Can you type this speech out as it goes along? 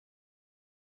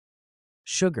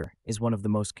Sugar is one of the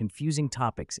most confusing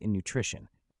topics in nutrition.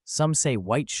 Some say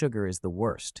white sugar is the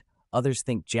worst, others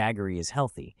think jaggery is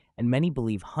healthy, and many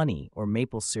believe honey or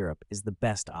maple syrup is the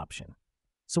best option.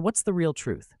 So what's the real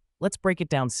truth? Let's break it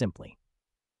down simply.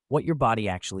 What your body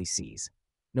actually sees.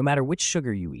 No matter which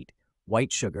sugar you eat,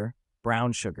 white sugar,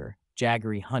 brown sugar,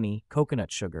 jaggery, honey,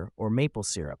 coconut sugar, or maple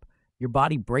syrup, your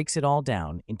body breaks it all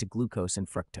down into glucose and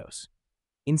fructose.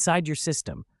 Inside your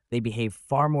system, they behave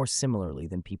far more similarly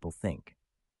than people think.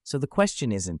 So the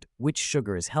question isn't which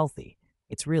sugar is healthy,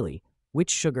 it's really which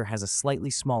sugar has a slightly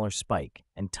smaller spike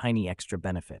and tiny extra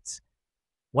benefits.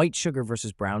 White sugar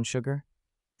versus brown sugar?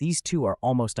 These two are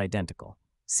almost identical.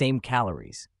 Same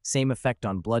calories, same effect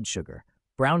on blood sugar.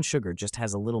 Brown sugar just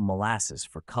has a little molasses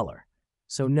for color.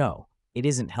 So no, it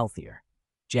isn't healthier.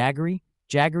 Jaggery?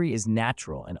 Jaggery is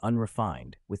natural and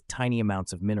unrefined, with tiny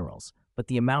amounts of minerals, but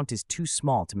the amount is too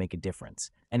small to make a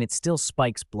difference, and it still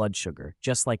spikes blood sugar,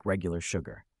 just like regular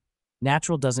sugar.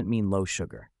 Natural doesn't mean low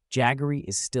sugar. Jaggery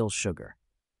is still sugar.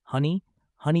 Honey?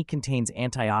 Honey contains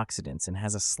antioxidants and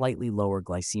has a slightly lower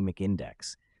glycemic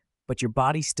index, but your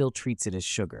body still treats it as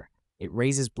sugar. It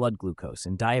raises blood glucose,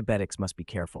 and diabetics must be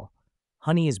careful.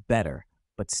 Honey is better,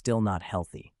 but still not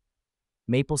healthy.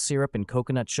 Maple syrup and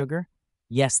coconut sugar?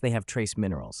 Yes, they have trace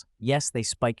minerals. Yes, they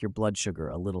spike your blood sugar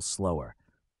a little slower.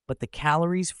 But the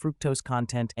calories, fructose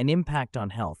content, and impact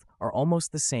on health are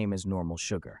almost the same as normal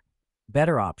sugar.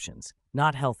 Better options,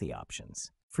 not healthy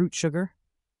options. Fruit sugar?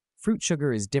 Fruit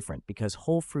sugar is different because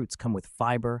whole fruits come with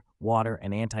fiber, water,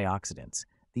 and antioxidants.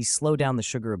 These slow down the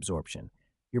sugar absorption.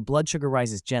 Your blood sugar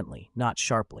rises gently, not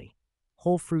sharply.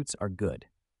 Whole fruits are good.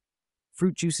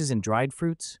 Fruit juices and dried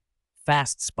fruits?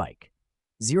 Fast spike.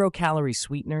 0-calorie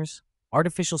sweeteners?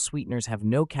 Artificial sweeteners have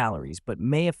no calories but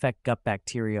may affect gut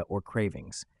bacteria or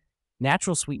cravings.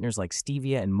 Natural sweeteners like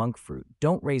stevia and monk fruit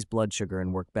don't raise blood sugar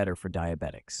and work better for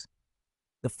diabetics.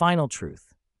 The final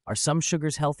truth. Are some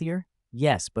sugars healthier?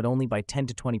 Yes, but only by 10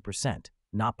 to 20%,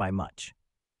 not by much.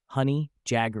 Honey,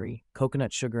 jaggery,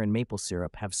 coconut sugar, and maple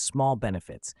syrup have small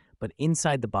benefits, but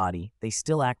inside the body, they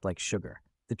still act like sugar.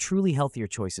 The truly healthier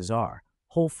choices are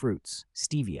whole fruits,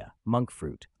 stevia, monk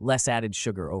fruit, less added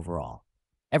sugar overall.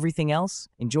 Everything else,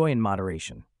 enjoy in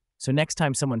moderation. So next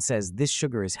time someone says this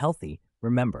sugar is healthy,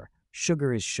 remember,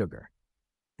 sugar is sugar.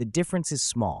 The difference is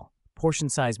small. Portion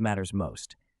size matters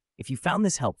most. If you found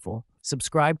this helpful,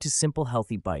 subscribe to Simple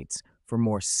Healthy Bites for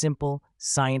more simple,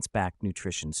 science-backed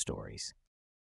nutrition stories.